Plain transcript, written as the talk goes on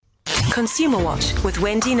Consumer Watch with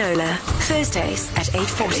Wendy Knowler. Thursdays at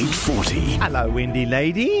 8:40. 8:40. Hello, Wendy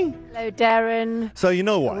lady. Hello, Darren. So you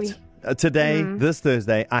know what? Today, this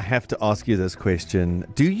Thursday, I have to ask you this question.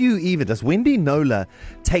 Does Wendy Knowler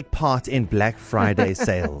take part in Black Friday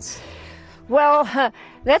sales? Well,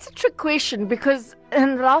 that's a trick question because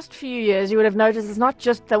in the last few years, you would have noticed it's not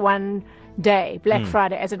just the one day, Black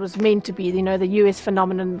Friday, as it was meant to be, you know, the US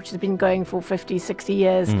phenomenon, which has been going for 50, 60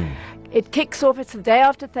 years. It kicks off, it's the day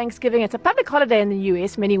after Thanksgiving. It's a public holiday in the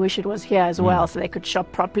US. Many wish it was here as well, so they could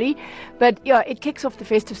shop properly. But yeah, it kicks off the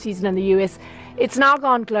festive season in the US. It's now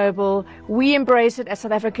gone global. We embrace it as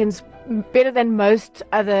South Africans better than most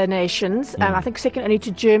other nations. I think second only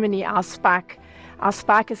to Germany, our spike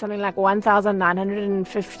is something like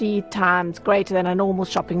 1,950 times greater than a normal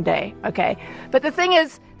shopping day. Okay. But the thing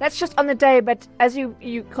is, that's just on the day. But as you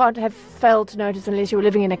can't have failed to notice unless you were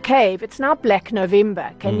living in a cave, it's now Black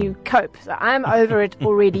November. Can you cope? So I'm over it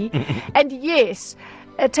already. And yes,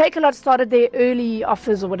 Take a Lot started their early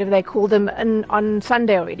offers or whatever they call them on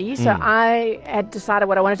Sunday already. So I had decided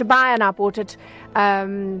what I wanted to buy and I bought it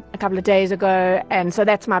a couple of days ago. And so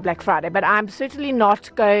that's my Black Friday. But I'm certainly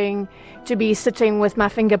not going to be sitting with my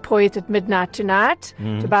finger poised at midnight tonight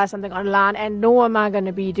to buy something online. And nor am I going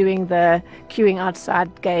to be doing the queuing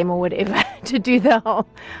outside game or whatever to do the whole.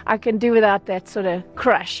 I can do without that sort of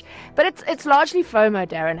crush. But it's largely FOMO,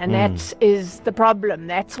 Darren. And that is the problem.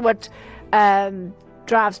 That's what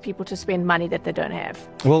drives people to spend money that they don't have.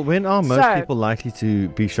 Well, when are most people likely to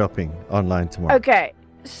be shopping online tomorrow? Okay,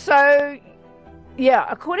 so yeah,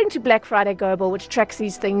 according to Black Friday Global, which tracks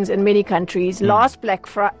these things in many countries, last Black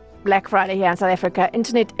Friday here in South Africa,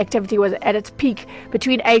 internet activity was at its peak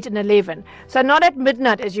between 8 and 11. So not at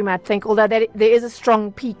midnight, as you might think, although there is a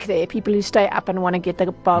strong peak there, people who stay up and want to get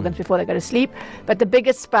the bargains before they go to sleep. But the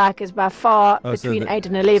biggest spike is by far between 8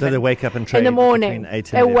 and 11. So they wake up and trade in the morning. Between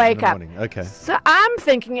 8 and 11 wake in the morning. Okay. So I'm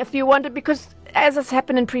thinking if you wanted, because as has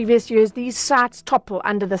happened in previous years, these sites topple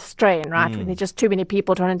under the strain, right? When there's just too many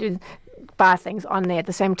people trying to buy things on there at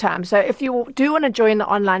the same time. So if you do want to join the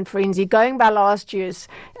online frenzy, going by last year's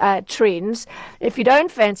trends, if you don't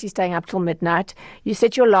fancy staying up till midnight, you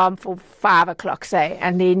set your alarm for 5 o'clock, say,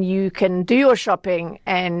 and then you can do your shopping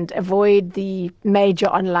and avoid the major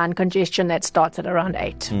online congestion that starts at around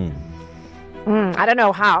 8. I don't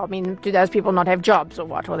know how. I mean, do those people not have jobs or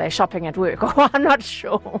what? Or they're shopping at work? Or I'm not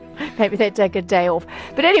sure. Maybe they take a day off.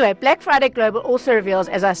 But anyway, Black Friday Global also reveals,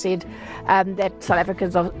 as I said, that South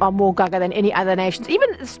Africans are more gaga than any other nations.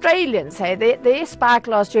 Even Australians, hey, their spike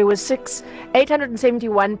last year was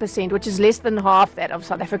 871%, which is less than half that of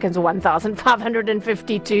South Africans,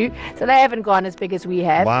 1,552. So they haven't gone as big as we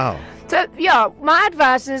have. Wow. So, yeah, my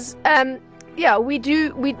advice is, we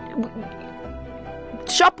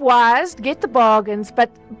shop wise, get the bargains, but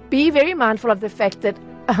be very mindful of the fact that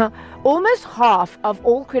almost half of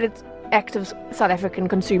all credit active South African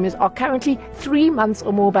consumers are currently 3 months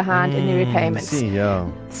or more behind in their repayments.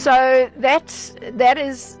 So that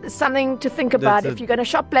is something to think about. If you're going to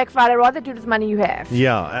shop Black Friday, rather do it with money you have.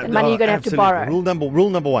 Yeah. Than money you're going to have to borrow. Rule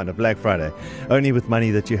number one of Black Friday, only with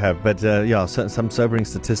money that you have. But some sobering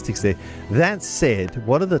statistics there. That said,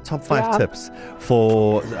 what are the top 5 tips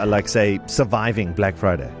for, say, surviving Black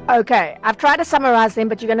Friday? Okay, I've tried to summarize them,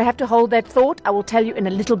 but you're going to have to hold that thought. I will tell you in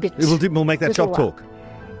a little bit. We'll make that shop talk.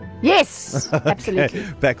 Yes, absolutely.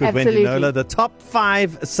 Okay. Back with Wendy Knowler, the top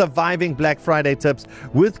 5 surviving Black Friday tips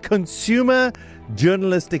with consumer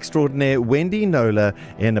journalist extraordinaire Wendy Knowler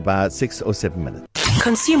in about 6 or 7 minutes.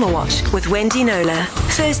 Consumer Watch with Wendy Knowler.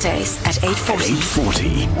 Thursdays at 8:40.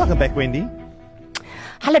 8:40. Welcome back, Wendy.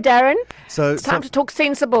 Hello, Darren. So it's time to talk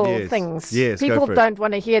sensible things. Yes, people don't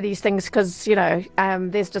want to hear these things because,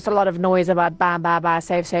 there's just a lot of noise about buy,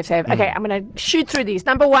 save. Okay, I'm going to shoot through these.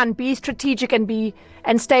 Number 1, be strategic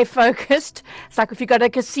and stay focused. It's like if you go to a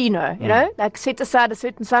casino, like set aside a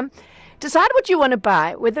certain sum. Decide what you want to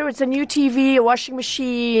buy, whether it's a new TV, a washing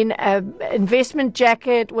machine, an investment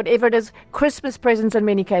jacket, whatever it is, Christmas presents in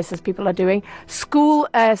many cases people are doing, school,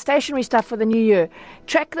 stationery stuff for the new year.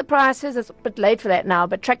 Track the prices. It's a bit late for that now,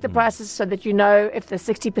 but track the prices so that you know if the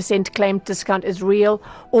 60% claimed discount is real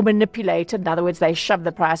or manipulated. In other words, they shove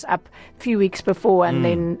the price up a few weeks before and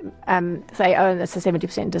then say, oh, that's a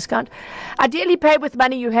 70% discount. Ideally, pay with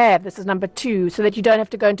money you have. This is number 2, so that you don't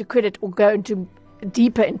have to go into credit or go into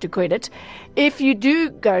deeper into credit. If you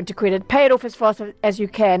do go into credit, pay it off as fast as you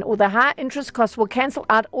can, or the high interest costs will cancel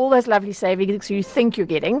out all those lovely savings you think you're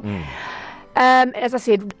getting. As I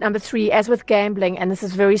said, number 3, as with gambling, and this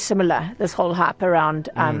is very similar, this whole hype around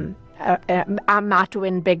I might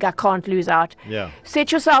win big, I can't lose out.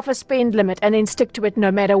 Set yourself a spend limit and then stick to it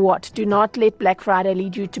no matter what. Do not let Black Friday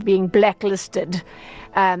lead you to being blacklisted.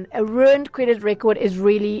 A ruined credit record is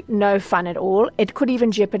really no fun at all. It could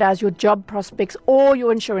even jeopardize your job prospects or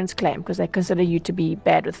your insurance claim because they consider you to be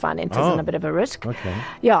bad with finances and a bit of a risk. Okay.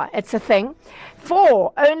 Yeah, it's a thing.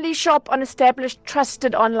 4, only shop on established,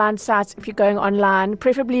 trusted online sites if you're going online,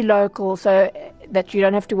 preferably local, so that you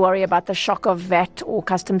don't have to worry about the shock of VAT or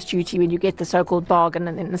customs duty when you get the so-called bargain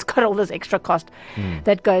and then it's got all this extra cost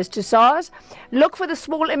that goes to SARS. Look for the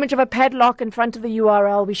small image of a padlock in front of the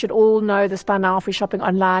URL. We should all know this by now if we're shopping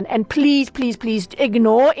online. And please, please, please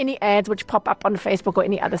ignore any ads which pop up on Facebook or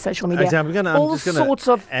any other social media. Okay, I'm just going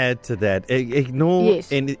to add to that. Ignore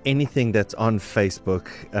anything that's on Facebook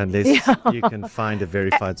unless you can find a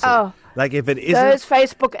verified source. Like if it isn't those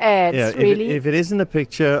Facebook ads, really. If it isn't a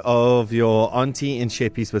picture of your auntie in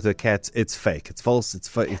Sheppies with her cats, it's fake. It's false. It's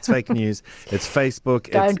fake news. It's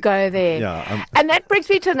Facebook. Don't go there. Yeah, and that brings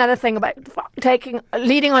me to another thing about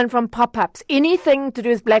leading on from pop-ups. Anything to do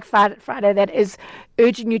with Black Friday that is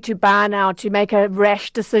urging you to buy now to make a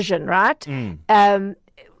rash decision, right?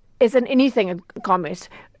 Isn't anything in commerce.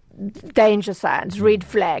 Danger signs, red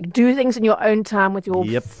flag. Do things in your own time with your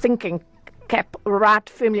thinking cap right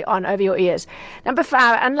firmly on over your ears. Number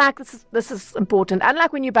 5, unlike this is important,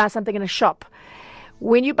 unlike when you buy something in a shop,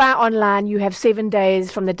 when you buy online, you have 7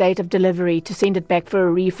 days from the date of delivery to send it back for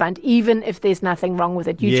a refund, even if there's nothing wrong with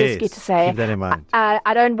it. You just get to say, keep that in mind.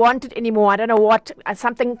 I don't want it anymore. I don't know what,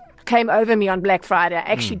 something came over me on Black Friday. I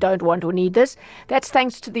actually don't want or need this. That's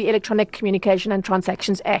thanks to the Electronic Communication and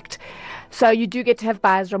Transactions Act. So you do get to have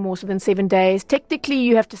buyer's remorse within 7 days. Technically,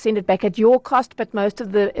 you have to send it back at your cost, but most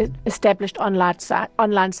of the established online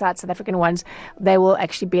sites, South African ones, they will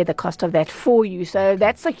actually bear the cost of that for you. So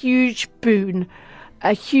that's a huge boon.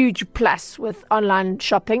 A huge plus with online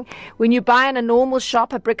shopping. When you buy in a normal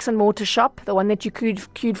shop, a bricks and mortar shop, the one that you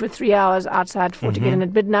queued for 3 hours outside for to get in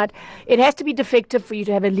at midnight, it has to be defective for you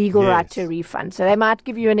to have a legal right to a refund. So they might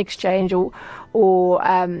give you an exchange or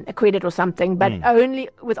a credit or something, but only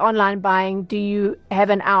with online buying do you have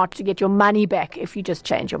an out to get your money back if you just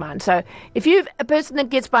change your mind. So if you're a person that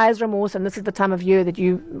gets buyer's remorse, and this is the time of year that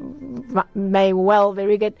you may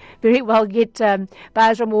very well get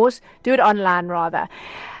buyer's remorse, do it online rather.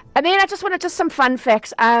 And then I just wanted some fun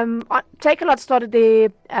facts. Takealot started their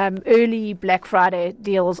early Black Friday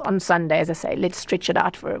deals on Sunday, as I say. Let's stretch it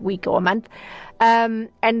out for a week or a month. And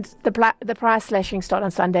the price slashing started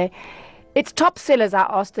on Sunday. Its top sellers, I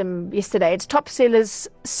asked them yesterday, its top sellers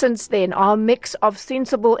since then are a mix of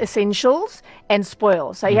sensible essentials and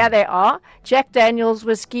spoil. So here they are: Jack Daniel's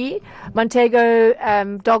whiskey, Montego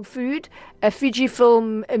dog food, a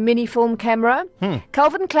Fujifilm mini film camera,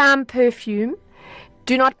 Calvin Klein perfume.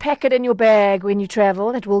 Do not pack it in your bag when you travel.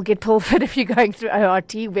 It will get pilfered if you're going through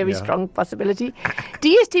ORT. Very strong possibility.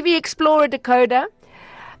 DSTV Explorer decoder.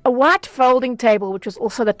 A white folding table, which was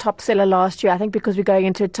also the top seller last year, I think because we're going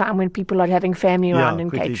into a time when people are having family around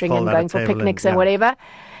and catering and going for picnics and whatever.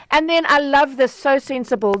 And then I love this, so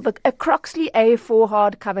sensible, a Croxley A4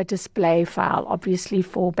 hardcover display file, obviously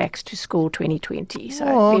for Backs to School 2020.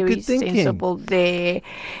 So very sensible there.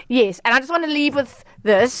 Yes, and I just want to leave with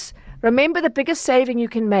this. Remember, the biggest saving you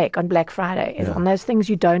can make on Black Friday is on those things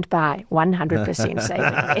you don't buy. 100% saving.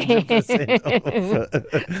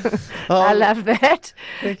 100% I love that.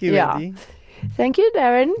 Thank you, Wendy. Thank you,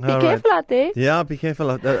 Darren. Be careful out there. Yeah, be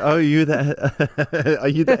careful. Are you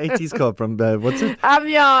the 80s cop from what's it?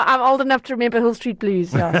 I'm old enough to remember Hill Street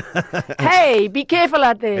Blues. Yeah. Hey, be careful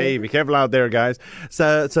out there. Hey, be careful out there, guys.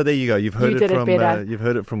 So there you go. You've heard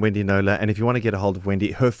it from Wendy Knowler. And if you want to get a hold of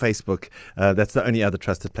Wendy, her Facebook, that's the only other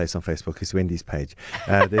trusted place on Facebook is Wendy's page.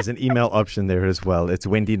 There's an email option there as well. It's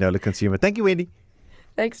Wendy Knowler Consumer. Thank you, Wendy.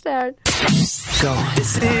 Thanks, Darren.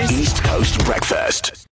 This is East Coast Breakfast.